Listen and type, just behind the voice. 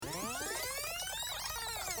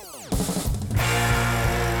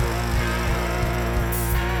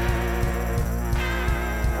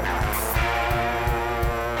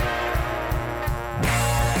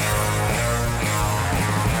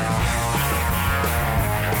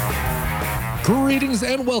Greetings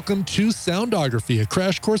and welcome to Soundography, a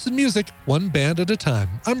crash course in music, one band at a time.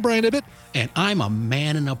 I'm Brian Ibbett. And I'm a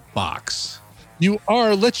man in a box. You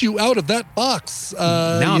are. Let you out of that box.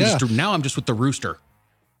 Now I'm just with the rooster.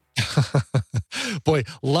 Boy,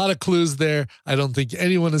 a lot of clues there. I don't think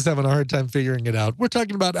anyone is having a hard time figuring it out. We're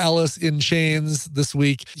talking about Alice in Chains this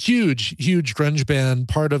week. Huge grunge band,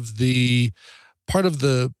 part of the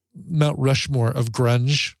Mount Rushmore of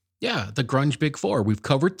grunge. Yeah, the grunge big four. We've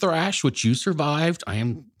covered thrash, which you survived. I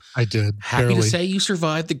did. Happy barely. to say you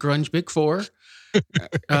survived the grunge big four.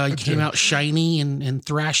 You came out shiny and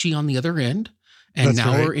thrashy on the other end. And That's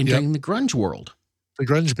now right. we're entering the grunge world. The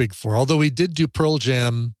grunge big four. Although we did do Pearl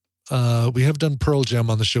Jam. We have done Pearl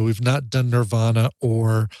Jam on the show. We've not done Nirvana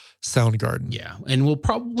or Soundgarden. Yeah, and we'll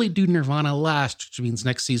probably do Nirvana last, which means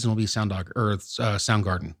next season will be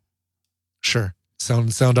Soundgarden. Sure.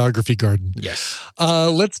 Soundography Garden. Yes.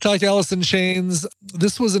 Let's talk Alice in Chains.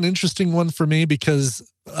 This was an interesting one for me because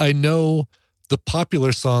I know the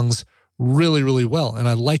popular songs really, really well, and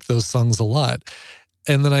I like those songs a lot.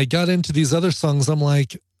 And then I got into these other songs. I'm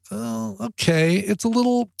like, oh, okay.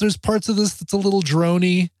 There's parts of this that's a little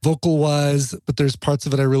droney vocal wise, but there's parts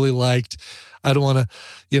of it I really liked. I don't want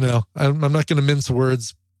to, I'm not going to mince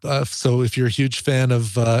words. So if you're a huge fan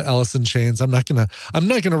of Alice in Chains, I'm not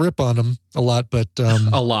gonna rip on them a lot, but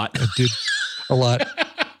a lot. I did a lot.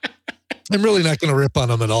 I'm really not gonna rip on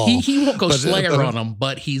them at all. He won't go Slayer on them,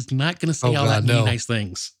 but he's not gonna say many nice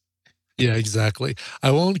things. Yeah, exactly. I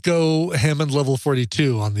won't go Hammond level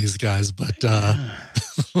 42 on these guys, but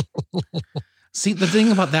See, the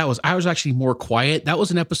thing about that was I was actually more quiet. That was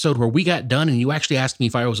an episode where we got done and you actually asked me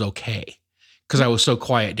if I was okay. Because I was so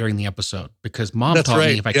quiet during the episode. Because Mom taught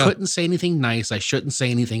me if I couldn't say anything nice, I shouldn't say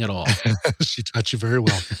anything at all. She taught you very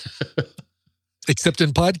well. Except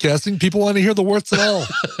in podcasting, people want to hear the warts at all.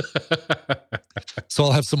 So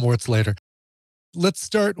I'll have some warts later. Let's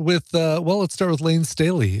start with Lane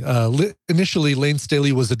Staley. Initially, Lane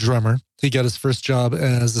Staley was a drummer. He got his first job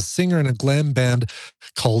as a singer in a glam band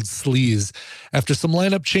called Sleaze. After some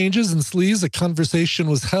lineup changes in Sleaze, a conversation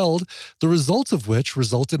was held, the results of which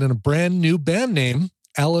resulted in a brand new band name,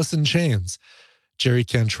 Alice in Chains. Jerry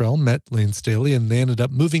Cantrell met Lane Staley, and they ended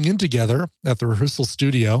up moving in together at the rehearsal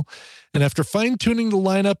studio. And after fine-tuning the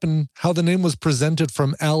lineup and how the name was presented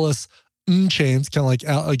from Alice in Chains, kind of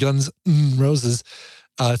like Guns N' Roses,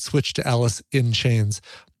 it switched to Alice in Chains.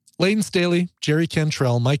 Lane Staley, Jerry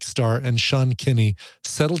Cantrell, Mike Starr, and Sean Kinney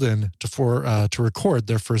settled in to record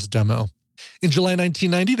their first demo. In July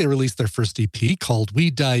 1990, they released their first EP called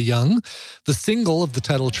We Die Young. The single of the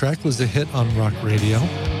title track was a hit on rock radio.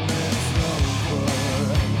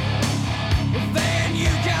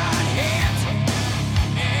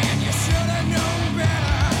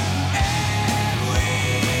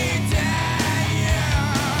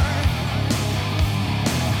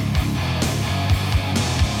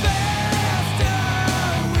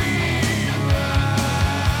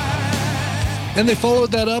 And they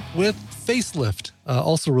followed that up with Facelift,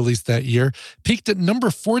 also released that year, peaked at number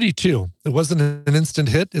 42. It wasn't an instant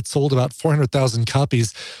hit. It sold about 400,000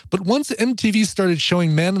 copies. But once MTV started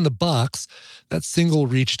showing Man in the Box, that single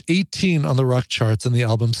reached 18 on the rock charts and the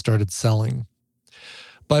album started selling.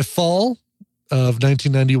 By fall of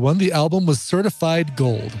 1991, the album was certified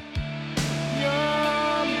gold.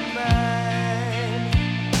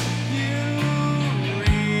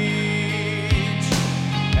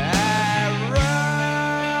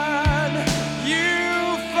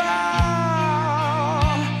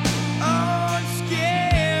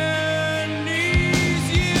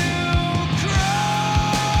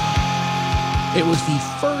 It was the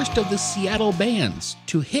first of the Seattle bands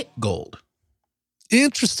to hit gold.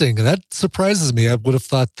 Interesting. That surprises me. I would have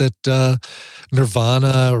thought that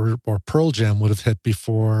Nirvana or Pearl Jam would have hit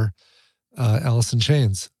before Alice in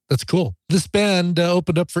Chains. That's cool. This band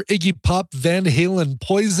opened up for Iggy Pop, Van Halen,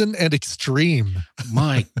 Poison, and Extreme.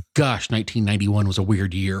 My gosh, 1991 was a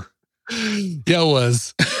weird year. Yeah, it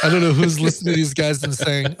was. I don't know who's listening to these guys and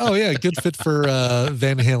saying, oh yeah, good fit for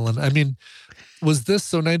Van Halen. I mean, was this,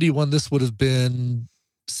 so 91, this would have been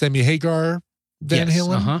Sammy Hagar, Van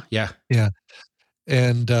Halen? Uh-huh, yeah. Yeah.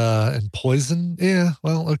 And Poison? Yeah,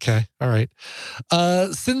 well, okay. All right.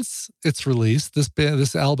 Since its release,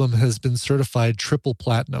 this album has been certified triple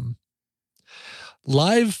platinum.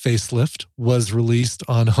 Live Facelift was released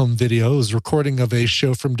on home video. It was a recording of a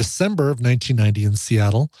show from December of 1990 in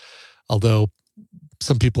Seattle, although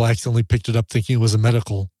some people accidentally picked it up thinking it was a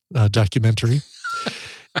medical documentary.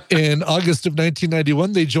 In August of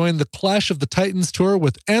 1991, they joined the Clash of the Titans tour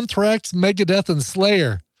with Anthrax, Megadeth, and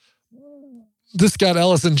Slayer. This got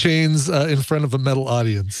Alice in Chains in front of a metal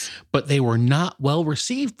audience. But they were not well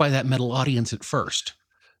received by that metal audience at first.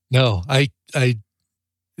 No, I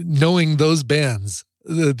knowing those bands,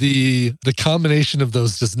 the combination of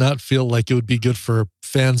those does not feel like it would be good for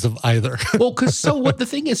fans of either. Well, what the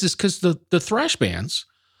thing is because the thrash bands,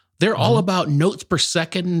 they're all about notes per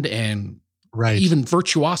second and even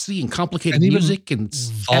virtuosity and complicated music and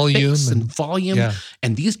volume and volume. Yeah.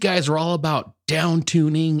 And these guys are all about down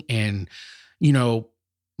tuning and,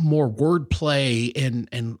 more wordplay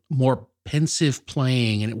and more pensive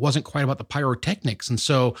playing. And it wasn't quite about the pyrotechnics. And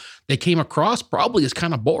so they came across probably as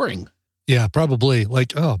kind of boring. Yeah, probably.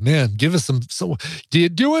 Like, oh man, give us some. So, do you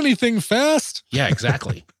do anything fast? Yeah,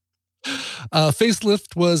 exactly.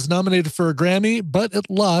 Facelift was nominated for a Grammy, but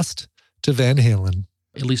it lost to Van Halen.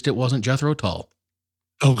 At least it wasn't Jethro Tull.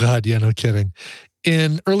 Oh God, yeah, no kidding.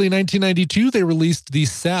 In early 1992, they released the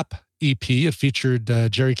Sap EP. It featured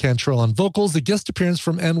Jerry Cantrell on vocals, a guest appearance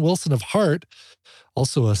from Ann Wilson of Heart,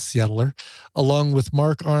 also a Seattler, along with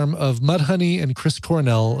Mark Arm of Mudhoney and Chris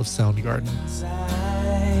Cornell of Soundgarden.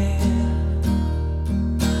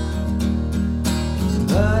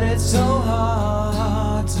 But it's so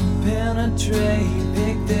hard to penetrate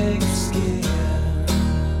big thick skin.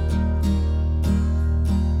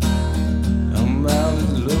 I'm out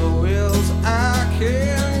as low as I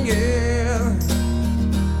can get.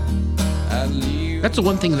 That's the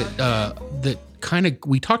one thing that kind of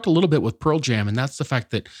we talked a little bit with Pearl Jam, and that's the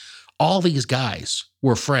fact that all these guys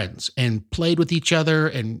were friends and played with each other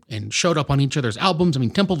and showed up on each other's albums. I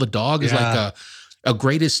mean, Temple the Dog is like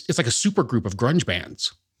it's like a super group of grunge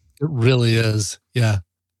bands. It really is. Yeah.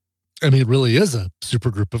 I mean, it really is a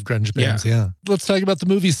super group of grunge bands. Yeah. Let's talk about the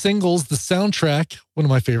movie Singles, the soundtrack. One of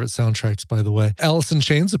my favorite soundtracks, by the way. Alice in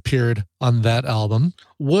Chains appeared on that album.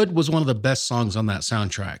 Wood was one of the best songs on that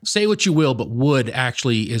soundtrack. Say what you will, but Wood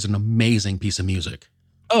actually is an amazing piece of music.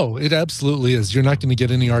 Oh, it absolutely is. You're not going to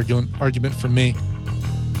get any argument from me.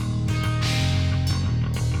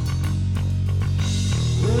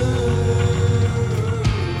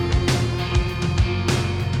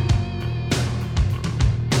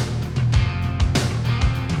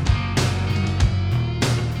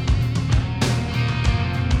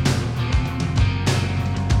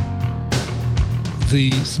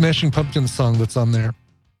 The Smashing Pumpkins song that's on there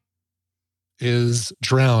is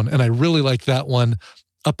Drown. And I really like that one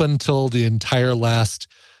up until the entire last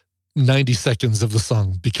 90 seconds of the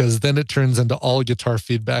song, because then it turns into all guitar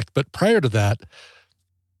feedback. But prior to that,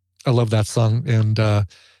 I love that song and I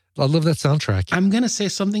love that soundtrack. I'm going to say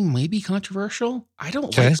something maybe controversial. I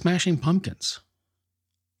don't like Smashing Pumpkins.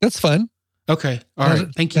 That's fine. Okay. All right.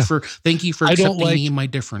 Thank you for accepting me and my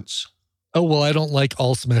difference. Oh, well, I don't like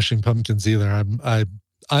all Smashing Pumpkins either. I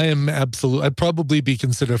am absolutely, I'd probably be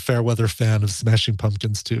considered a fair weather fan of Smashing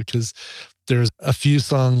Pumpkins too, because there's a few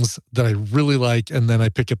songs that I really like, and then I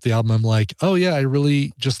pick up the album, I'm like, oh yeah, I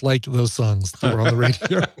really just like those songs that were on the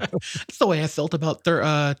radio. That's the way I felt about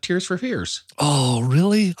their Tears for Fears. Oh,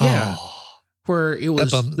 really? Yeah. Oh. Where it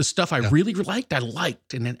was the stuff I really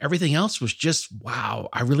liked, and then everything else was just, wow,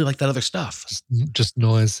 I really like that other stuff. Just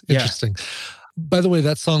noise. Interesting. Yeah. By the way,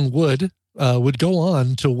 that song would go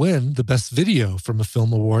on to win the Best Video from a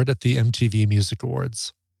Film Award at the MTV Music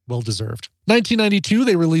Awards. Well deserved. 1992,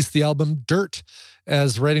 they released the album Dirt.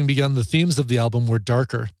 As writing began, the themes of the album were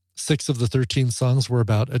darker. 6 of the 13 songs were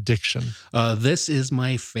about addiction. This is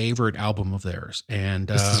my favorite album of theirs. And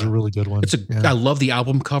this is a really good one. I love the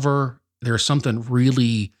album cover. There's something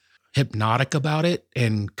really hypnotic about it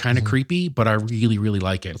and kind of creepy, but I really, really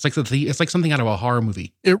like it. It's like something out of a horror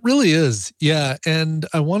movie. It really is. Yeah. And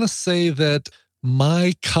I want to say that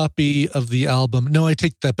my copy of the album, no, I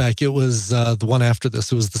take that back. It was the one after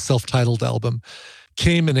this. It was the self-titled album,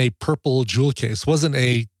 came in a purple jewel case. Wasn't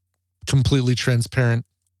a completely transparent,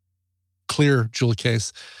 clear jewel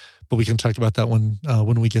case, but we can talk about that one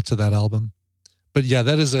when we get to that album. But yeah,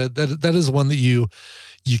 that is one that you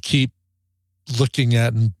keep looking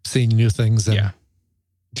at and seeing new things and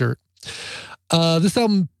Dirt. This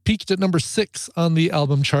album peaked at number 6 on the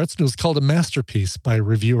album charts, and it was called a masterpiece by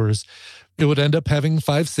reviewers. It would end up having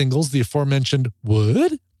 5 singles, the aforementioned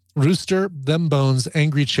Wood, Rooster, Them Bones,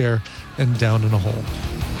 Angry Chair, and Down in a Hole.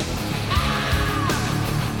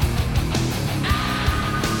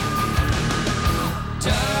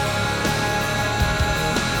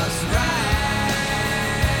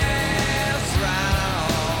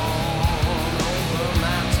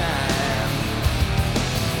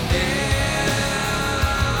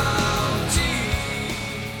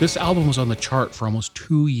 This album was on the chart for almost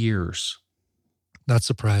 2 years. Not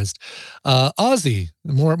surprised. Ozzy,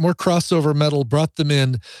 more crossover metal, brought them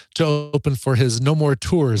in to open for his No More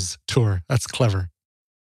Tours tour. That's clever.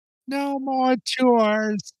 No more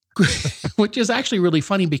tours. Which is actually really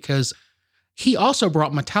funny because he also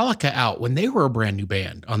brought Metallica out when they were a brand new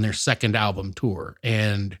band on their second album tour.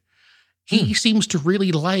 And he seems to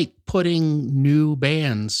really like putting new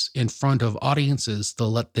bands in front of audiences to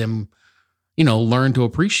let them, learn to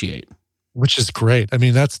appreciate. Which is great. I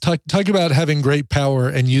mean, that's talk about having great power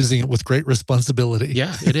and using it with great responsibility.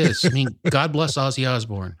 Yeah, it is. I mean, God bless Ozzy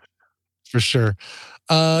Osbourne. For sure.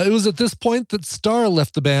 It was at this point that Starr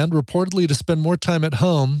left the band, reportedly to spend more time at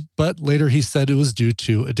home, but later he said it was due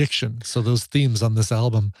to addiction. So those themes on this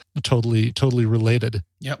album are totally related.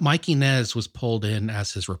 Yeah, Mike Inez was pulled in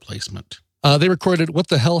as his replacement. They recorded What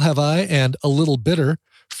the Hell Have I and A Little Bitter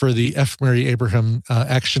for the F. Murray Abraham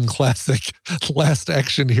action classic, Last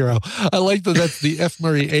Action Hero. I like that that's the F.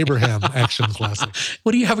 Murray Abraham action classic.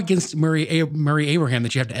 What do you have against Murray Abraham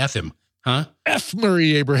that you have to F him? Huh? F.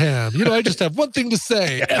 Murray Abraham. I just have one thing to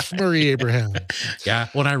say. F. Murray Abraham. Yeah.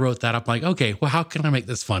 When I wrote that, I'm like, okay, well, how can I make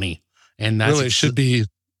this funny? And that's really, it should be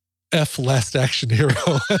F. Last Action Hero.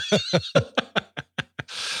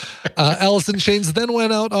 Alice in Chains then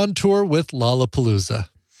went out on tour with Lollapalooza.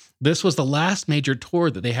 This was the last major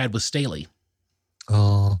tour that they had with Staley.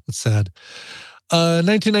 Oh, that's sad.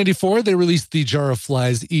 1994, they released the Jar of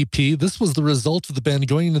Flies EP. This was the result of the band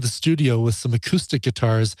going into the studio with some acoustic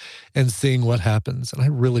guitars and seeing what happens. And I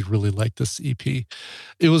really like this EP.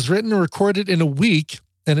 It was written and recorded in a week,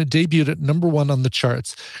 and it debuted at #1 on the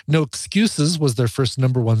charts. No Excuses was their first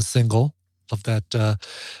 #1 single. Love that.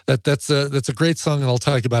 That's a great song, and I'll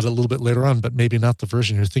talk about it a little bit later on, but maybe not the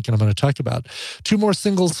version you're thinking I'm going to talk about. 2 more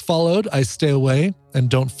singles followed, I Stay Away and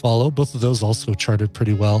Don't Follow. Both of those also charted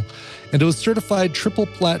pretty well. And it was certified triple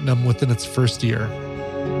platinum within its first year.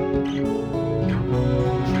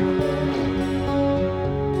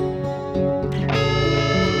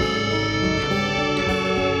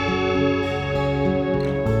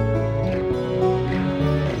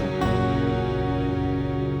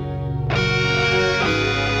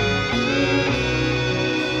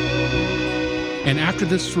 And after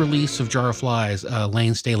this release of Jar of Flies,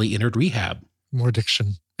 Lane Staley entered rehab. More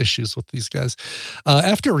addiction issues with these guys.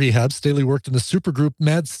 After rehab, Staley worked in the supergroup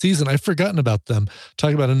Mad Season. I've forgotten about them.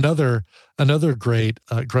 Talking about another great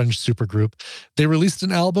grunge supergroup. They released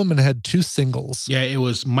an album and had 2 singles. Yeah, it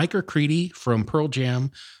was Mike O'Cready from Pearl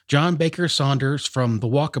Jam, John Baker Saunders from The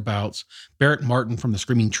Walkabouts, Barrett Martin from the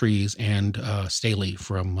Screaming Trees, and Staley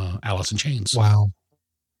from Alice in Chains. Wow.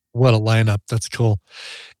 What a lineup. That's cool.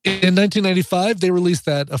 In 1995, they released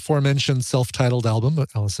that aforementioned self-titled album,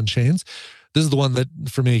 Alice in Chains. This is the one that,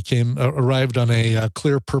 for me, arrived on a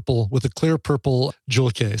clear purple jewel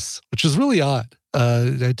case, which is really odd.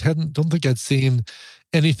 I don't think I'd seen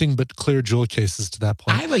anything but clear jewel cases to that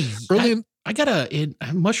point.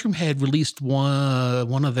 Mushroom Head released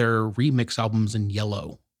one of their remix albums in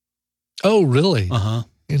yellow. Oh, really? Uh-huh.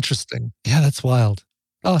 Interesting. Yeah, that's wild.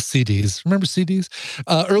 Oh, CDs. Remember CDs?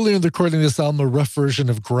 Earlier in the recording of this album, a rough version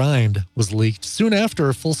of Grind was leaked. Soon after,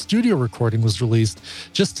 a full studio recording was released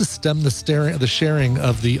just to stem the sharing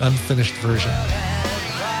of the unfinished version.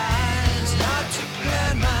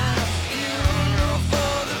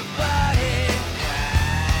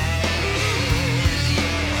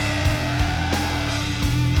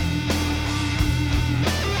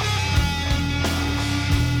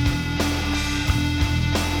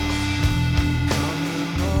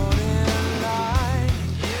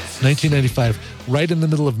 1995, right in the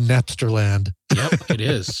middle of Napster land. Yep, it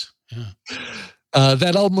is. Yeah.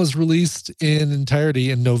 That album was released in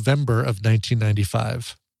entirety in November of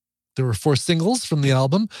 1995. There were 4 singles from the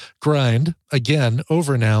album: Grind, Again,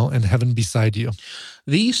 Over Now, and Heaven Beside You.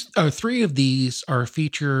 These 3 of these are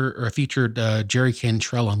featured Jerry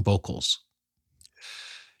Cantrell on vocals.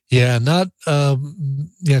 Yeah,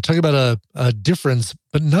 talk about a difference,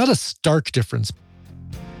 but not a stark difference.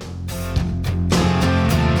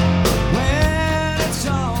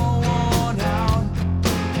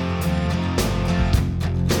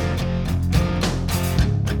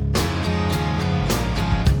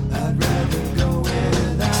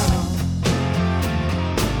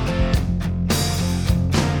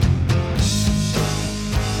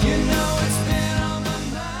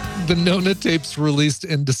 The Nona tapes released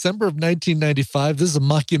in December of 1995. This is a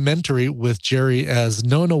mockumentary with Jerry as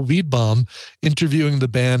Nona Weedbaum interviewing the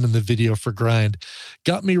band in the video for Grind.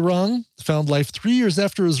 Got Me Wrong found life 3 years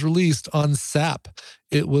after it was released on SAP.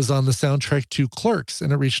 It was on the soundtrack to Clerks,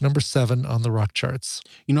 and it reached number 7 on the rock charts.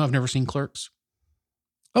 You know, I've never seen Clerks.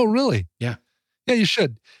 Oh, really? Yeah. Yeah, you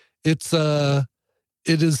should. It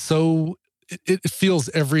is so it feels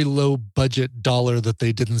every low budget dollar that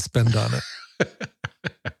they didn't spend on it.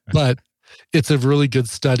 But it's a really good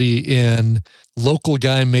study in local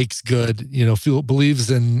guy makes good,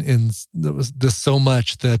 believes in this so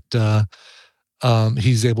much that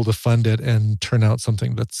he's able to fund it and turn out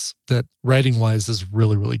something that writing wise is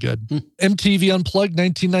really, really good. MTV Unplugged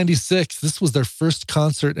 1996. This was their first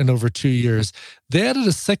concert in over 2 years. They added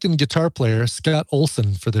a second guitar player, Scott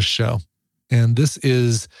Olson, for this show. And this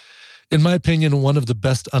is, in my opinion, one of the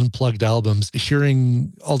best Unplugged albums.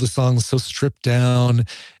 Hearing all the songs so stripped down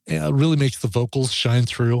really makes the vocals shine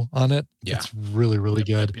through on it. Yeah. It's really, really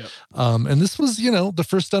good. Yep. And this was, the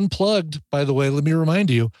first Unplugged, by the way, let me remind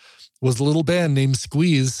you, was a little band named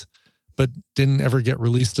Squeeze, but didn't ever get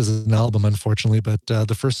released as an album, unfortunately. But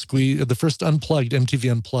the first Unplugged,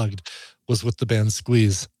 MTV Unplugged, was with the band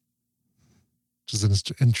Squeeze, which is an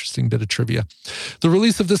interesting bit of trivia. The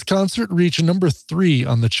release of this concert reached number 3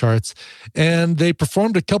 on the charts, and they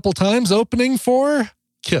performed a couple times opening for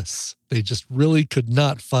Kiss. They just really could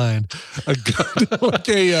not find a good,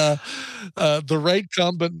 the right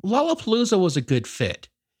combo. Lollapalooza was a good fit.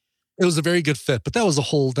 It was a very good fit, but that was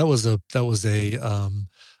a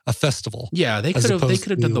festival. Yeah, they could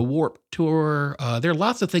have done the Warped Tour. There are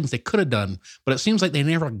lots of things they could have done, but it seems like they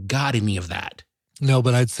never got any of that. No,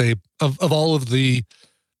 but I'd say of all of the,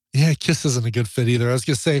 Kiss isn't a good fit either. I was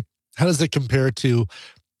going to say, how does it compare to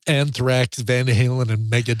Anthrax, Van Halen,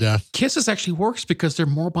 and Megadeth? Kiss actually works because they're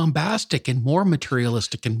more bombastic and more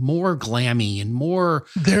materialistic and more glammy and more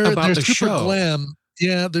about the show. Glam.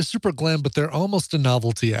 Yeah, they're super glam, but they're almost a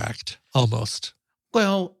novelty act. Almost.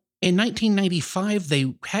 Well, in 1995,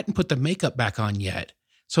 they hadn't put the makeup back on yet.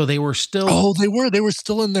 So they were still... Oh, they were. They were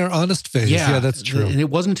still in their honest phase. Yeah, that's true. And it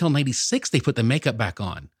wasn't until 96 they put the makeup back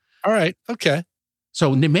on. All right. Okay.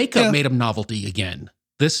 So the makeup made them novelty again.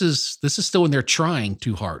 This is still when they're trying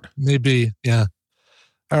too hard. Maybe. Yeah.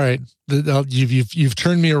 All right. You've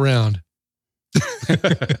turned me around.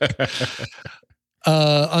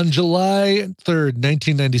 On July 3rd,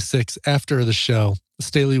 1996, after the show,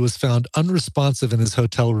 Staley was found unresponsive in his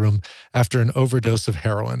hotel room after an overdose of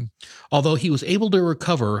heroin. Although he was able to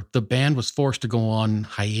recover, the band was forced to go on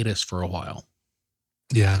hiatus for a while.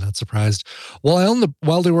 Yeah, not surprised.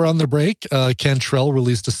 While they were on the break, Cantrell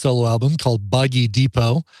released a solo album called Boggy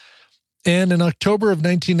Depot. And in October of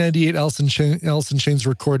 1998, Alice in Chains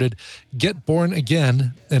recorded Get Born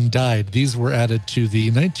Again and Died. These were added to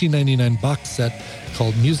the 1999 box set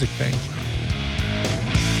called Music Bank.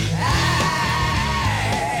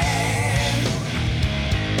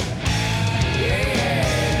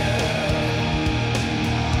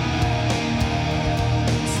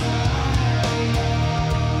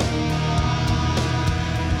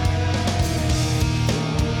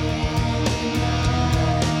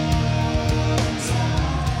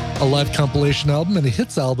 A live compilation album and a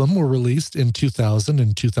hits album were released in 2000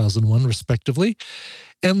 and 2001, respectively.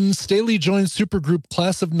 And Staley joined supergroup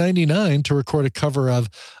Class of 99 to record a cover of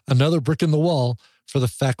Another Brick in the Wall for the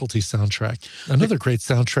Faculty soundtrack. Another great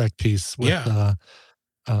soundtrack piece with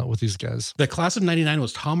these guys. The Class of 99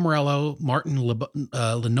 was Tom Morello, Martin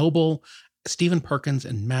Lenoble, Stephen Perkins,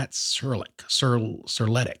 and Matt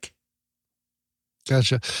Serletic.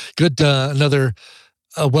 Gotcha. Good. Another,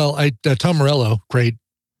 Tom Morello, great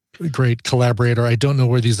collaborator. I don't know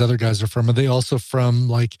where these other guys are from. Are they also from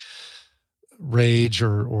like Rage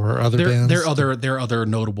or other bands? They're other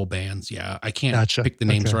notable bands. Yeah, I can't pick the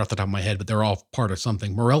names right off the top of my head, but they're all part of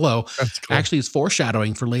something. Morello actually is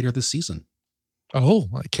foreshadowing for later this season. Oh,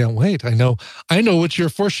 I can't wait. I know what you're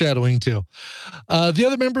foreshadowing to. The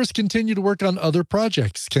other members continue to work on other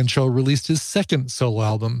projects. Cantrell released his second solo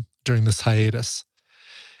album during this hiatus.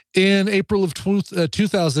 In April of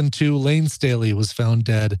 2002, Lane Staley was found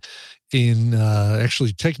dead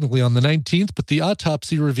actually technically on the 19th, but the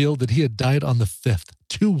autopsy revealed that he had died on the 5th,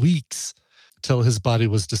 2 weeks till his body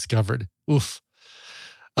was discovered. Oof.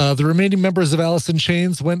 The remaining members of Alice in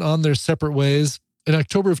Chains went on their separate ways. In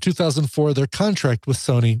October of 2004, their contract with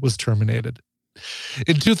Sony was terminated.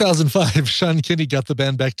 In 2005, Sean Kinney got the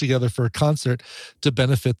band back together for a concert to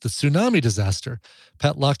benefit the tsunami disaster.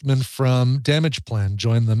 Pat Lockman from Damage Plan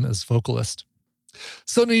joined them as vocalist.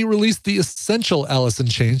 Sony released the Essential Alice in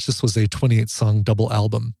Chains. This was a 28-song double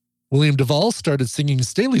album. William Duvall started singing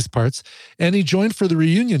Staley's parts, and he joined for the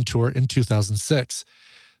reunion tour in 2006.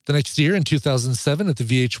 The next year, in 2007, at the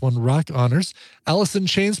VH1 Rock Honors, Alice in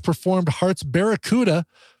Chains performed Heart's Barracuda,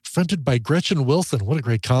 fronted by Gretchen Wilson. What a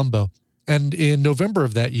great combo. And in November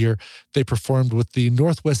of that year, they performed with the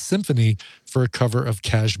Northwest Symphony for a cover of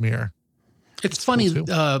Kashmir. It's funny,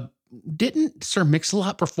 cool, didn't Sir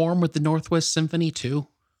Mix-a-Lot perform with the Northwest Symphony too?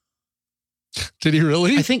 Did he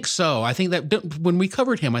really? I think so. I think that when we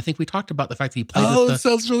covered him, I think we talked about the fact that he played. Oh, it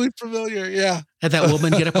sounds really familiar. Yeah. Had that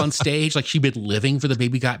woman get up on stage like she'd been living for the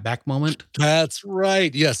Baby Got Back moment. That's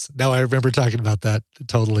right. Yes. Now I remember talking about that.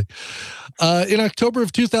 Totally. In October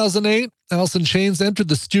of 2008, Alice in Chains entered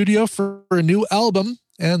the studio for a new album.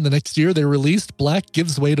 And the next year they released Black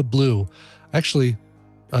Gives Way to Blue. Actually,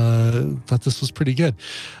 thought this was pretty good.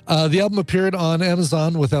 The album appeared on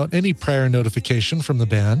Amazon without any prior notification from the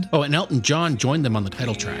band. Oh, and Elton John joined them on the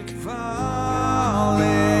title track.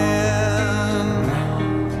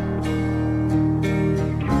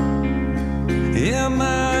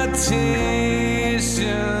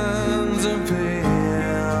 Imitations of pale.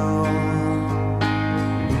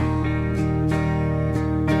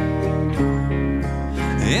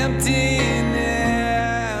 Emptiness.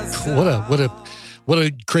 What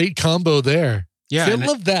a great combo there. Yeah. See, I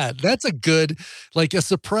love that. That's a good, like a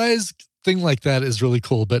surprise thing like that is really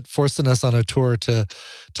cool, but forcing us on a tour to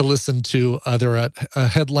listen to either a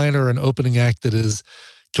headliner or an opening act that is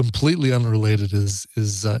completely unrelated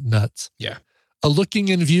is nuts. Yeah. A Looking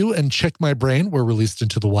in View and Check My Brain were released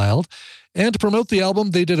into the wild. And to promote the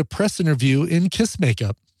album, they did a press interview in Kiss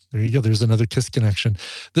makeup. There you go. There's another Kiss connection.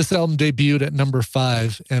 This album debuted at number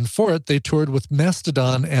 5, and for it, they toured with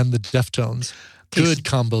Mastodon and the Deftones. Good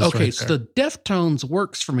combos. Okay, right so there. the Deftones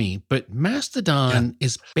works for me, but Mastodon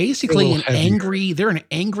is basically an angry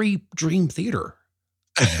Dream Theater.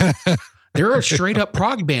 They're a straight up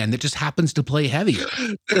prog band that just happens to play heavier.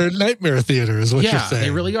 They're Nightmare Theater is what you're saying. Yeah,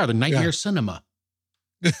 they really are. The Nightmare Cinema.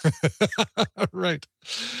 Right.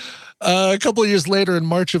 A couple of years later, in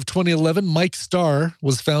March of 2011, Mike Starr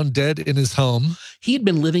was found dead in his home. He had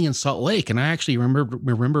been living in Salt Lake, and I actually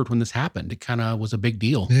remembered when this happened. It kind of was a big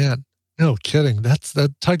deal. Yeah, no kidding.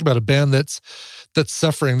 Talk about a band that's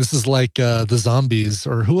suffering. This is like the Zombies,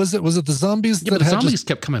 or who was it? Was it the Zombies? Yeah, but the Zombies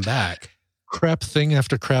kept coming back. Crap thing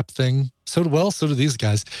after crap thing. So do these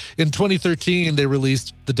guys. In 2013, they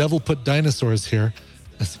released The Devil Put Dinosaurs Here.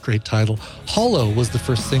 That's a great title. Hollow was the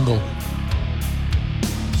first single.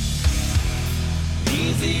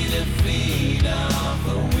 Easy to feed off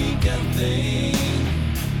a weekend thing.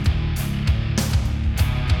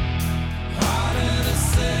 Harder to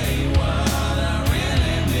say what I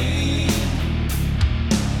really mean.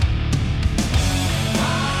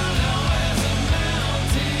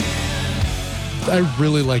 I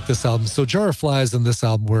really like this album. So Jar of Flies and this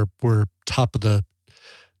album were top of the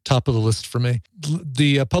list for me.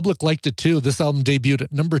 The public liked it too. This album debuted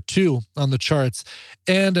at number 2 on the charts,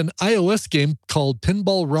 and an iOS game called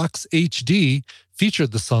Pinball Rocks HD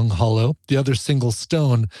featured the song Hollow. The other single,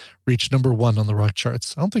 Stone, reached number 1 on the rock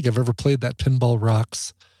charts. I don't think I've ever played that Pinball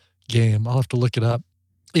Rocks game. I'll have to look it up.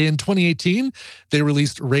 In 2018, they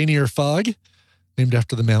released Rainier Fog, named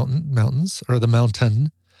after the mountains, or the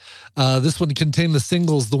mountain. This one contained the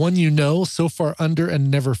singles The One You Know, So Far Under, and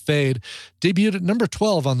Never Fade. Debuted at number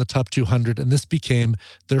 12 on the Top 200, and this became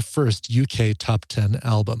their first UK Top 10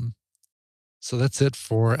 album. So that's it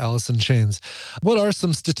for Alice in Chains. What are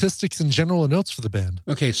some statistics and general notes for the band?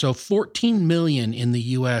 Okay, so 14 million in the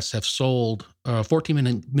U.S. have sold,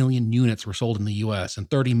 14 million units were sold in the U.S. and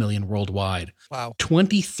 30 million worldwide. Wow.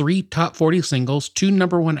 23 top 40 singles, 2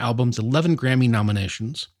 number 1 albums, 11 Grammy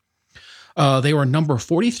nominations. They were number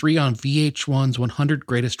 43 on VH1's 100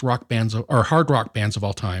 Greatest Rock Bands or Hard Rock Bands of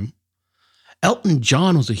All Time. Elton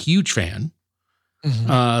John was a huge fan.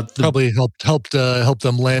 Mm-hmm. Probably helped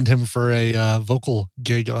them land him for a vocal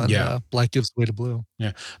gig on Black Gives Way to Blue.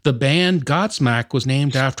 Yeah, the band Godsmack was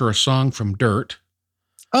named after a song from Dirt.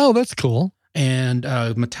 Oh, that's cool. And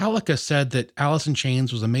Metallica said that Alice in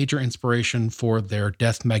Chains was a major inspiration for their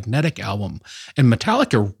Death Magnetic album, and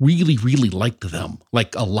Metallica really, really liked them,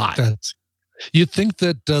 like a lot. You'd think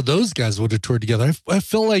that those guys would have toured together. I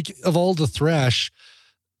feel like of all the thrash,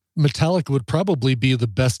 Metallica would probably be the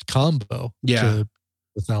best combo. Yeah,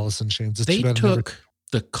 with Alice in Chains. They took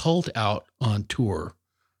the Cult out on tour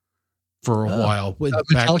for a while.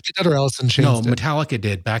 Metallica did or Alice in Chains? No, did? Metallica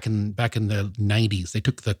did back in the 90s. They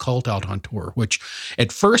took the Cult out on tour, which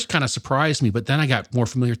at first kind of surprised me, but then I got more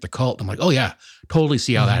familiar with the Cult. I'm like, oh yeah, totally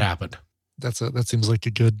see how that happened. That seems like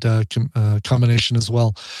a good combination as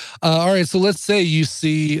well. All right, so let's say you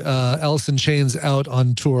see Alice in Chains out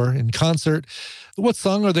on tour in concert. What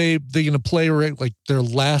song are they going to play? Right, like their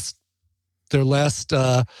last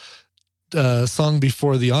song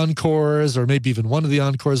before the encores, or maybe even one of the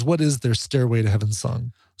encores? What is their Stairway to Heaven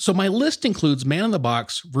song? So my list includes Man in the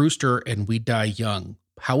Box, Rooster, and We Die Young.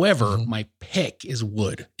 However, my pick is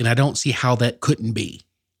Wood, and I don't see how that couldn't be.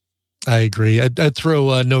 I agree. I'd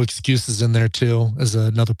throw No Excuses in there too as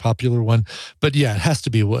another popular one. But yeah, it has to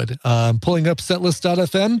be Wood. Pulling up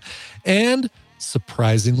setlist.fm, and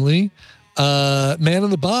surprisingly, Man in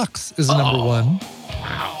the Box is number one.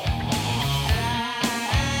 Wow.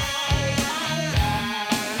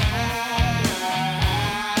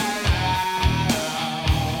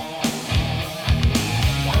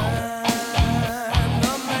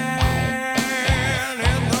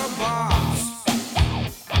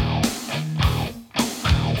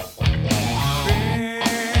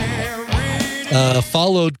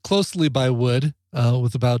 Followed closely by Wood,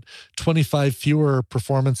 with about 25 fewer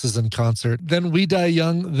performances in concert. Then We Die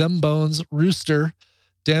Young, Them Bones, Rooster,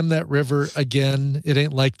 Damn That River, Again, It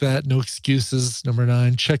Ain't Like That, No Excuses, number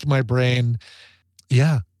 9, Check My Brain.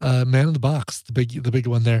 Yeah, Man in the Box, the big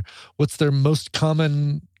one there. What's their most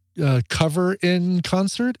common cover in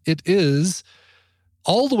concert? It is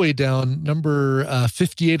all the way down, number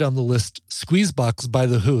 58 on the list, Squeezebox by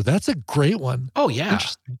The Who. That's a great one. Oh, yeah.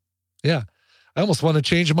 Interesting. Yeah. I almost want to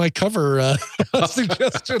change my cover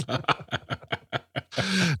suggestion.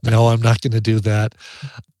 No, I'm not going to do that.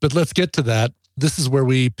 But let's get to that. This is where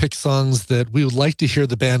we pick songs that we would like to hear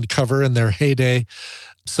the band cover in their heyday.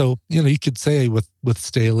 So, you could say with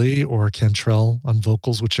Staley or Cantrell on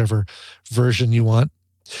vocals, whichever version you want.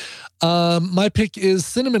 My pick is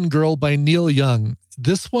Cinnamon Girl by Neil Young.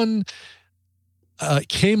 This one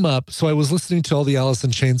came up, so I was listening to all the Alice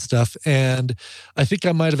in Chains stuff, and I think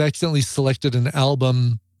I might have accidentally selected an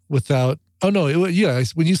album without. Oh no!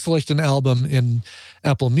 When you select an album in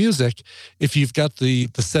Apple Music, if you've got the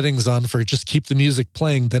settings on for just keep the music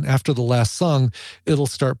playing, then after the last song, it'll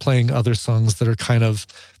start playing other songs that are kind of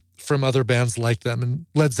from other bands like them. And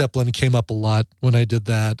Led Zeppelin came up a lot when I did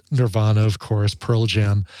that. Nirvana, of course, Pearl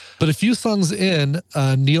Jam. But a few songs in,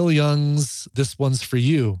 Neil Young's "This One's For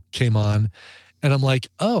You" came on. And I'm like,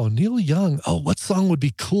 oh, Neil Young. Oh, what song would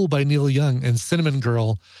be cool by Neil Young? And Cinnamon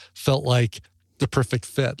Girl felt like the perfect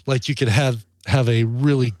fit. Like you could have a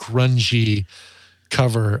really grungy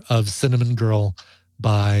cover of Cinnamon Girl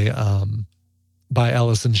by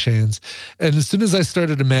Alice in Chains. And as soon as I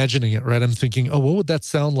started imagining it, right, I'm thinking, oh, what would that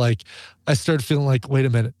sound like? I started feeling like, wait a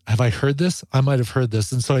minute, have I heard this? I might have heard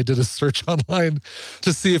this. And so I did a search online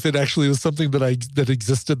to see if it actually was something that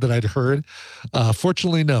existed that I'd heard.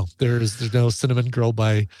 Fortunately, no. There's no Cinnamon Girl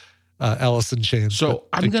by Alice in Chains. So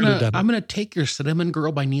I'm gonna take your Cinnamon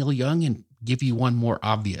Girl by Neil Young and give you one more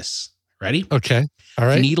obvious. Ready? Okay. All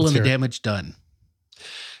right. Needle and the Damage Done.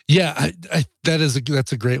 Yeah,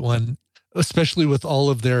 that's a great one. Especially with all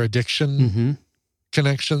of their addiction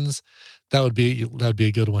connections, that would be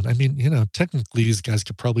a good one. I mean, technically these guys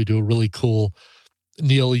could probably do a really cool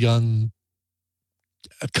Neil Young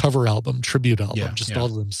cover album, tribute album, all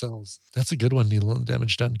to themselves. That's a good one, Needle and the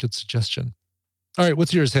Damage Done. Good suggestion. All right,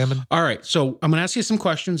 what's yours, Hammond? All right, so I'm going to ask you some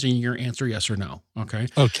questions and you're answer yes or no, okay?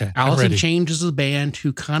 Okay, Alice in Chains is a band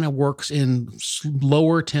who kind of works in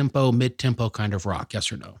lower tempo, mid-tempo kind of rock,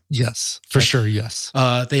 yes or no? Yes, for sure, yes.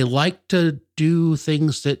 They like to do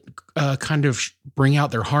things that kind of bring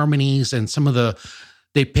out their harmonies and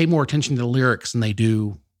they pay more attention to the lyrics than they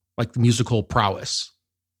do like the musical prowess.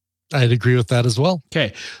 I'd agree with that as well.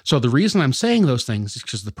 Okay, so the reason I'm saying those things is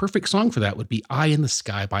because the perfect song for that would be Eye in the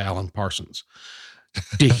Sky by Alan Parsons.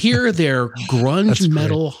 To hear their grunge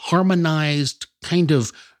metal harmonized kind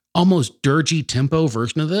of almost dirgy tempo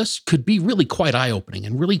version of this could be really quite eye-opening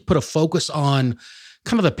and really put a focus on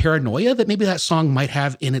kind of the paranoia that maybe that song might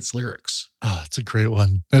have in its lyrics. Oh, it's a great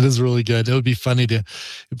one. That is really good. It would be funny to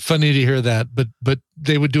hear that, but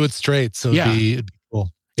they would do it straight. So it'd be cool.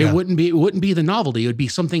 It wouldn't be the novelty. It would be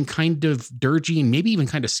something kind of dirgy and maybe even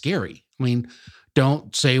kind of scary. I mean,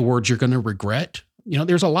 don't say words you're going to regret.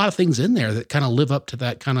 There's a lot of things in there that kind of live up to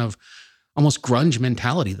that kind of almost grunge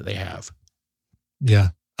mentality that they have. Yeah,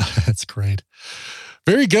 that's great.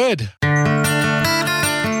 Very good.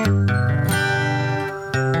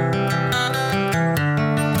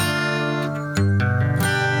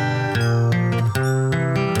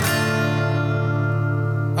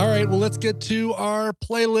 Well, let's get to our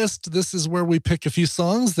playlist. This is where we pick a few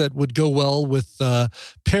songs that would go well with,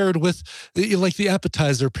 paired with, like the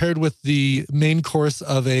appetizer, paired with the main course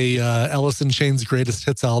of a Alice in Chains Greatest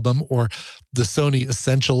Hits album or the Sony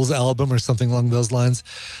Essentials album or something along those lines.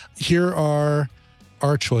 Here are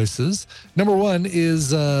our choices. Number one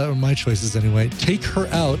is, or my choices anyway, Take Her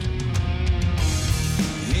Out.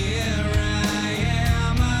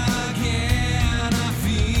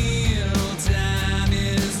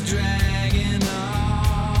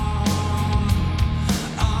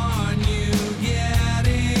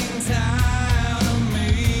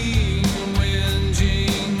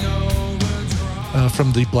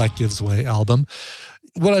 from the Black Gives Way album.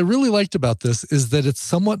 What I really liked about this is that it's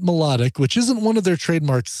somewhat melodic, which isn't one of their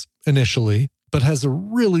trademarks initially, but has a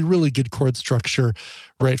really, really good chord structure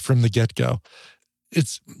right from the get-go.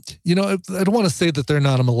 It's, I don't want to say that they're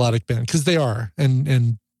not a melodic band, because they are,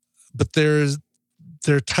 but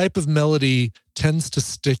their type of melody tends to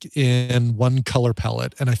stick in one color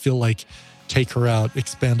palette, and I feel like Take Her Out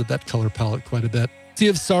expanded that color palette quite a bit. Sea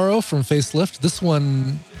of Sorrow from Facelift. This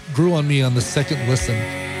one grew on me on the second listen.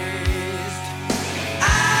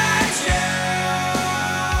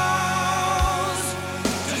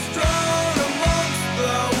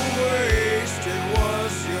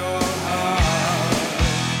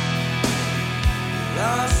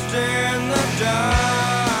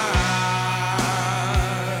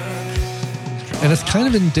 And it's kind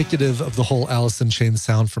of indicative of the whole Alice in Chains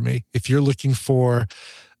sound for me. If you're looking for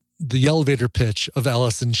the elevator pitch of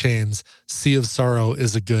Alice in Chains, Sea of Sorrow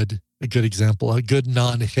is a good example, a good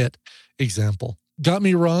non-hit example. Got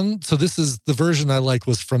Me Wrong. So this is the version I like,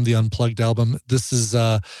 was from the Unplugged album. This is,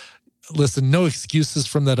 listen, No Excuses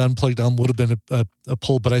from that Unplugged album would have been a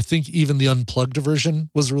pull, but I think even the Unplugged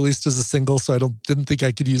version was released as a single, so I didn't think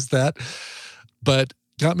I could use that. But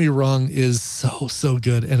Got Me Wrong is so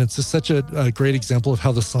good, and it's just such a great example of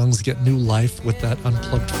how the songs get new life with that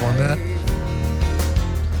unplugged format.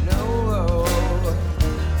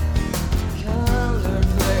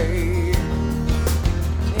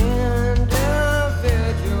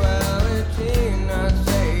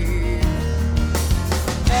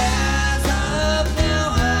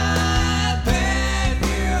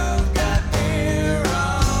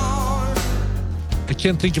 I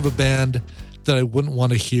can't think of a band that I wouldn't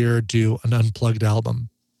want to hear do an unplugged album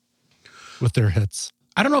with their hits.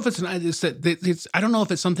 I don't know if I don't know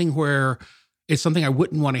if it's something where it's something I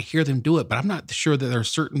wouldn't want to hear them do it, but I'm not sure that there are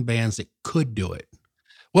certain bands that could do it.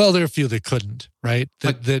 Well, there are a few that couldn't, right?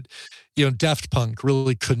 That Daft Punk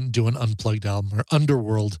really couldn't do an unplugged album, or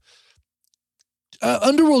Underworld.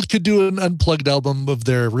 Underworld could do an unplugged album of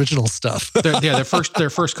their original stuff. their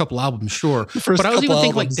first couple albums, sure. But I was even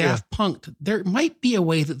thinking like Daft Punk, there might be a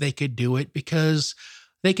way that they could do it, because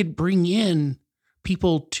they could bring in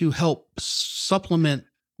people to help supplement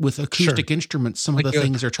with acoustic instruments some of the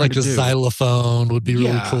things they're trying to do. Like a xylophone would be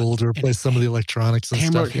really cool to replace some of the electronics and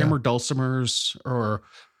stuff. Hammer dulcimers, or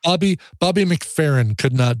Bobby McFerrin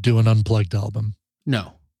could not do an unplugged album.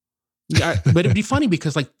 No. Yeah, but it'd be funny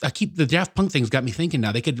because the Daft Punk thing's got me thinking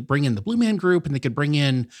now. They could bring in the Blue Man Group, and they could bring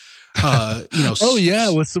in, oh yeah,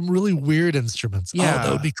 with some really weird instruments. Yeah,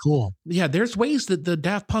 that would be cool. Yeah, there's ways that the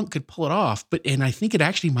Daft Punk could pull it off, and I think it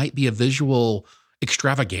actually might be a visual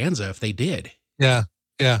extravaganza if they did. Yeah.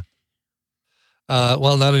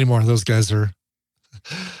 Well, not anymore. Those guys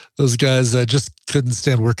just couldn't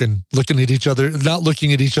stand looking at each other, not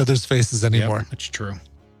looking at each other's faces anymore. Yep, that's true.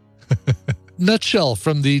 Nutshell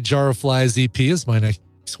from the Jar of Flies EP is my next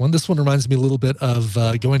one. This one reminds me a little bit of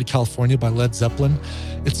Going to California by Led Zeppelin.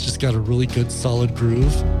 It's just got a really good, solid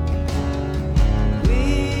groove.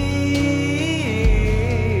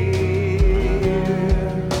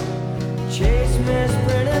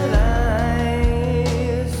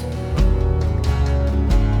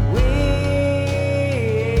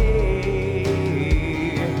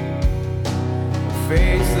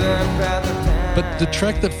 But the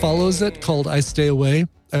track that follows it, called I Stay Away,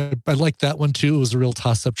 I like that one too. It was a real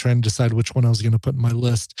toss-up trying to decide which one I was going to put in my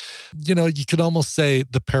list. You could almost say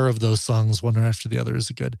the pair of those songs, one after the other, is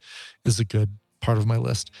a good part of my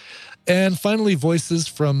list. And finally, Voices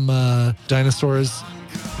from Dinosaurs.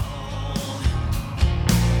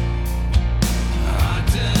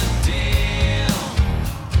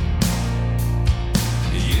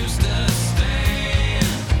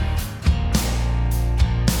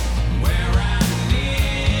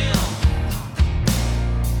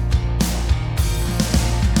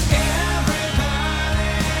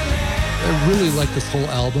 I really like this whole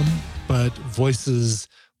album, but Voices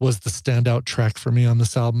was the standout track for me on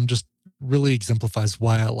this album. Just really exemplifies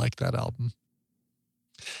why I like that album.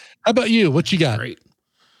 How about you? What you got? Great.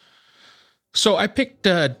 So I picked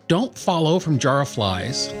Don't Follow from Jar of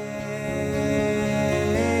Flies.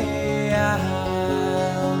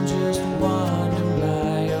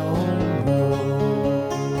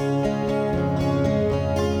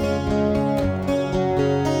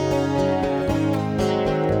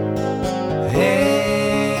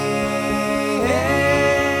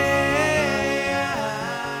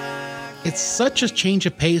 It's such a change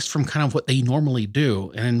of pace from kind of what they normally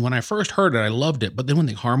do. And when I first heard it, I loved it. But then when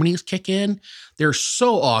the harmonies kick in, they're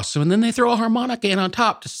so awesome. And then they throw a harmonica in on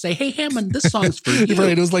top to say, hey, Hammond, this song's for you.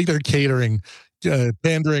 Right. It was like they're catering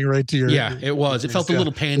pandering right to your. Yeah, it was. It felt a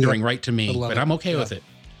little pandering right to me, but I'm okay with it.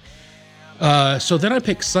 So then I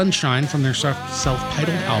picked Sunshine from their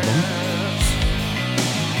self-titled album.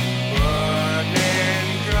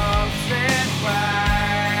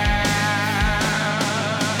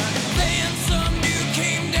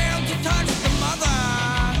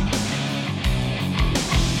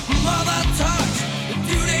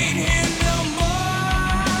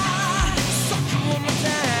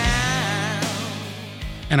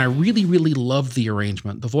 And I really, really love the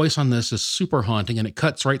arrangement. The voice on this is super haunting, and it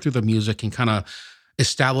cuts right through the music and kind of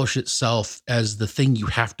establish itself as the thing you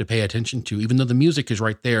have to pay attention to. Even though the music is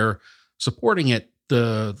right there supporting it,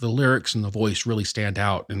 the lyrics and the voice really stand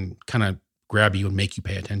out and kind of grab you and make you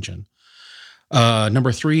pay attention.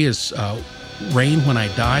 Number 3 is Rain When I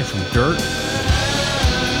Die from Dirt.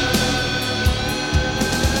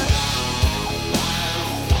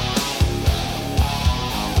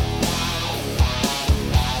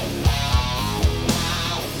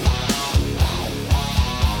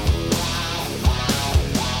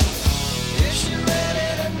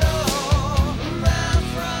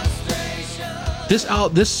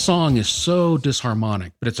 This song is so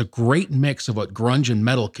disharmonic, but it's a great mix of what grunge and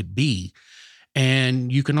metal could be.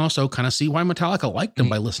 And you can also kind of see why Metallica liked them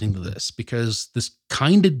by listening to this, because this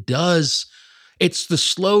kind of does, it's the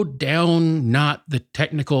slowed down, not the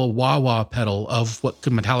technical wah-wah pedal of what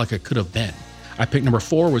Metallica could have been. I picked number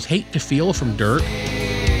 4 was Hate to Feel from Dirt.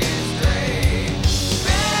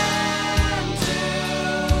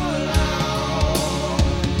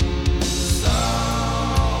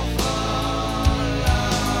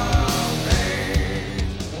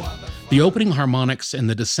 The opening harmonics and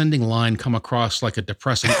the descending line come across like a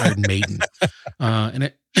depressing Iron Maiden.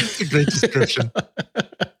 It's a great description.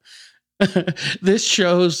 This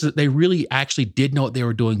shows that they really actually did know what they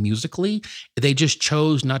were doing musically. They just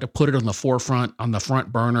chose not to put it on the forefront, on the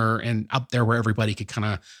front burner, and up there where everybody could kind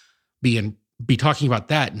of be talking about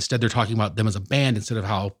that. Instead, they're talking about them as a band instead of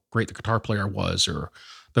how great the guitar player was, or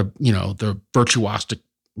the virtuosic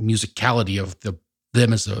musicality of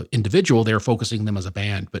them as an individual. They're focusing them as a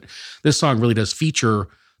band. But this song really does feature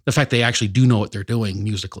the fact they actually do know what they're doing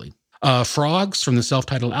musically. Frogs from the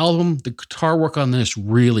self-titled album. The guitar work on this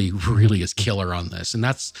really, really is killer on this. And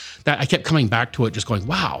that I kept coming back to it just going,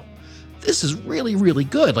 wow, this is really, really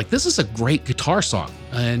good. Like, this is a great guitar song.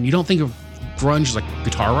 And you don't think of grunge as like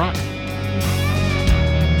guitar rock.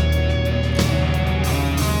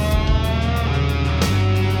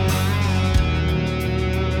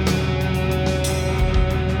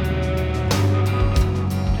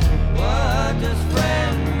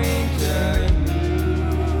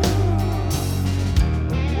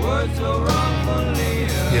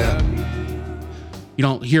 You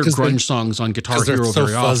don't hear grunge songs on Guitar Hero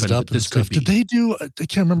very often. But this could be. Did they do? I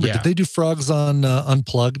can't remember. Yeah. Did they do Frogs on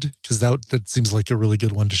Unplugged? Because that seems like a really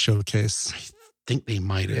good one to showcase. I think they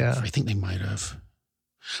might have. Yeah. I think they might have.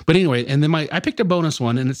 But anyway, and then I picked a bonus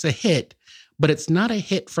one, and it's a hit, but it's not a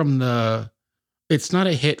hit from the. It's not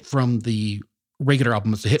a hit from the regular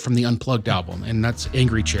album. It's a hit from the Unplugged album, and that's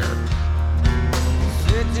Angry Chair.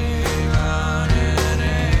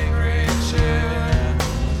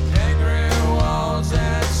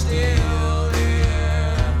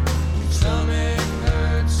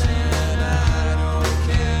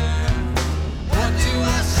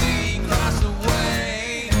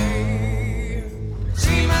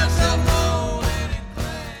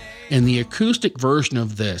 And the acoustic version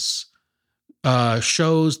of this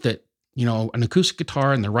shows that, an acoustic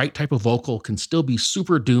guitar and the right type of vocal can still be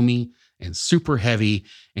super doomy and super heavy.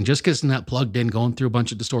 And just because it's not plugged in, going through a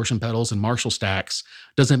bunch of distortion pedals and Marshall stacks,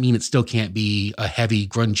 doesn't mean it still can't be a heavy,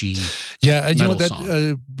 grungy. Yeah, and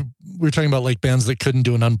we're talking about like bands that couldn't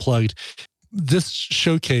do an Unplugged.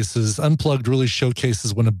 Unplugged really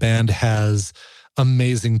showcases when a band has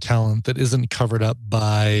amazing talent that isn't covered up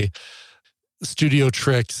by studio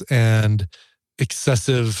tricks and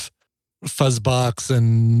excessive fuzzbox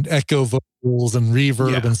and echo vocals and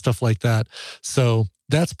reverb and stuff like that. So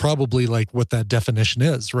that's probably like what that definition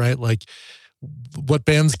is, right? Like, what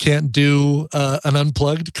bands can't do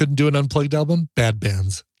couldn't do an Unplugged album? Bad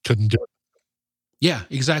bands couldn't do it. Yeah,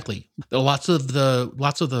 exactly. Lots of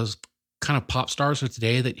those kind of pop stars of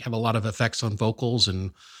today that have a lot of effects on vocals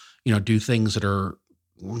and, do things that are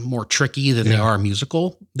more tricky than they are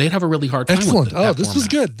musical, they'd have a really hard time. Excellent. With this was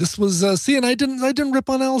good. This was and I didn't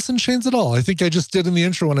rip on Alice in Chains at all. I think I just did in the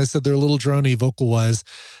intro when I said they're a little drony vocal wise,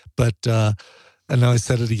 but and now I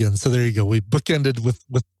said it again. So there you go. We bookended with.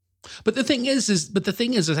 But the thing is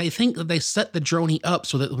I think that they set the drony up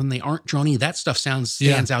so that when they aren't drony, that stuff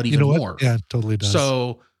stands out even more. Yeah, it totally does.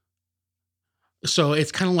 So So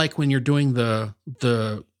it's kind of like when you're doing the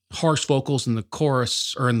harsh vocals in the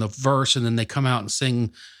chorus or in the verse, and then they come out and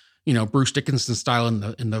sing, Bruce Dickinson style in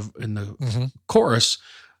the chorus.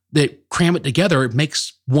 They cram it together. It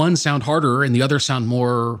makes one sound harder and the other sound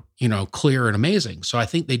more, clear and amazing. So I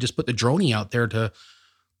think they just put the droney out there to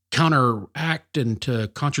counteract and to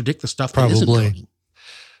contradict the stuff that isn't droney.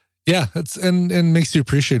 Yeah, and makes you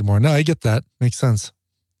appreciate it more. No, I get that. Makes sense.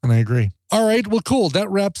 And I agree. All right, well, cool. That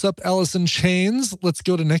wraps up Alice in Chains. Let's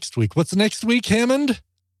go to next week. What's next week, Hammond?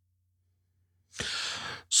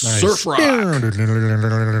 Surf rock. Yeah,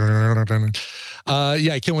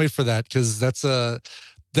 I can't wait for that, because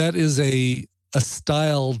that is a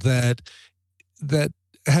style that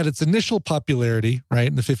had its initial popularity, right,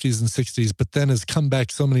 in the 50s and 60s, but then has come back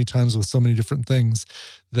so many times with so many different things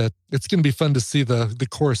that it's going to be fun to see the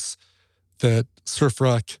course that surf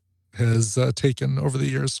rock has taken over the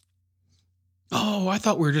years. Oh, I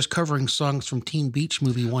thought we were just covering songs from Teen Beach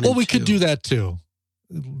Movie 1 and 2. Well, we could do that too.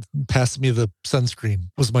 Pass Me the Sunscreen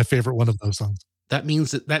was my favorite one of those songs. That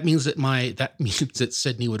means that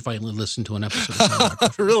Sydney would finally listen to an episode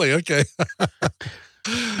of Really? Okay.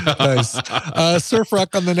 Nice. Surf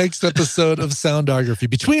rock on the next episode of Soundography.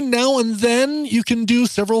 Between now and then, you can do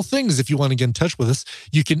several things. If you want to get in touch with us,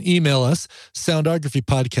 you can email us.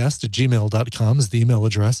 soundographypodcast@gmail.com is the email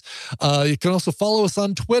address. You can also follow us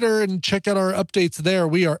on Twitter and check out our updates there.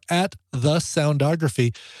 We are at The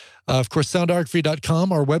Soundography. Of course,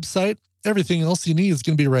 soundography.com, our website. Everything else you need is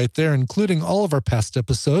going to be right there, including all of our past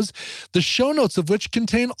episodes, the show notes of which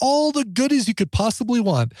contain all the goodies you could possibly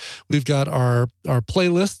want. We've got our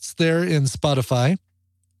playlists there in Spotify.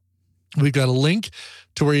 We've got a link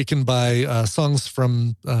to where you can buy songs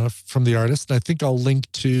from the artist. And I think I'll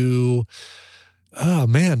link to, do I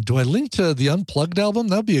link to the Unplugged album?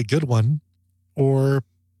 That would be a good one. Or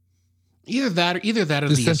Either that or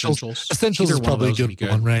the Essentials. Essentials is probably a good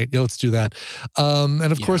one, right? Yeah, let's do that. And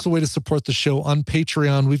of course, a way to support the show on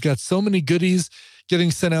Patreon. We've got so many goodies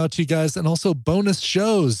getting sent out to you guys, and also bonus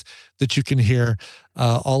shows that you can hear.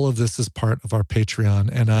 All of this is part of our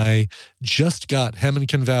Patreon. And I just got, Hammond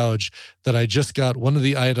can vouch that I just got one of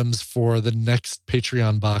the items for the next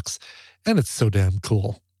Patreon box, and it's so damn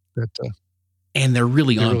cool. And they're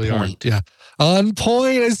really on point. Yeah. On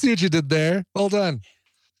point. I see what you did there. Well done.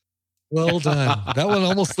 Well done. That one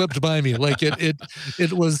almost slipped by me. Like it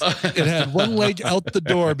had one leg out the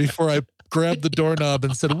door before I grabbed the doorknob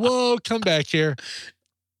and said, "Whoa, come back here."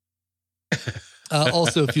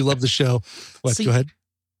 Also, if you love the show, go ahead.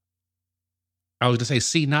 I was going to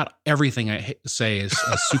say, not everything I say is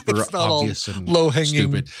super obvious and low-hanging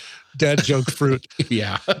stupid dad joke fruit.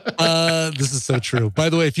 Yeah. This is so true. By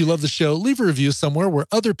the way, if you love the show, leave a review somewhere where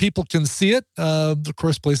other people can see it. Of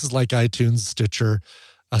course, places like iTunes, Stitcher,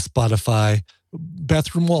 Spotify,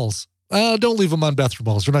 bathroom walls. Don't leave them on bathroom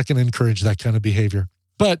walls. We're not going to encourage that kind of behavior.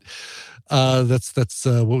 But that's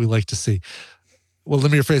what we like to see. Well,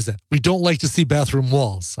 let me rephrase that. We don't like to see bathroom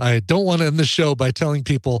walls. I don't want to end the show by telling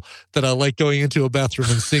people that I like going into a bathroom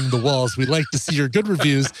and seeing the walls. We like to see your good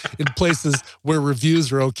reviews in places where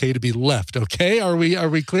reviews are okay to be left. Okay? Are we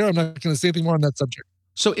clear? I'm not going to say anything more on that subject.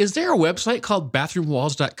 So is there a website called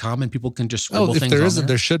bathroomwalls.com and people can just scribble things on there? If there isn't,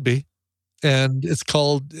 there should be. And it's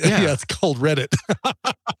called, it's called Reddit.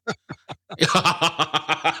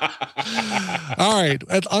 All right.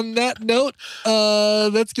 And on that note,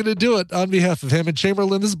 that's going to do it. On behalf of Hammond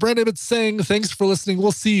Chamberlain, this is Brent Emmett saying thanks for listening.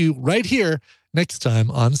 We'll see you right here next time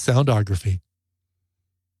on Soundography.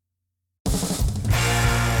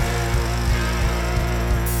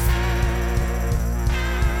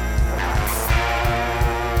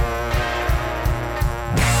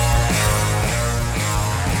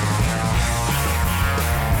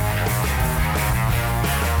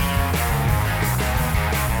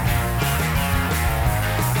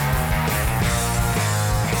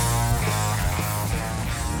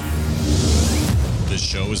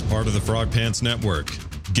 Show is part of the Frog Pants Network.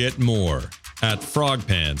 Get more at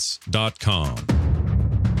frogpants.com.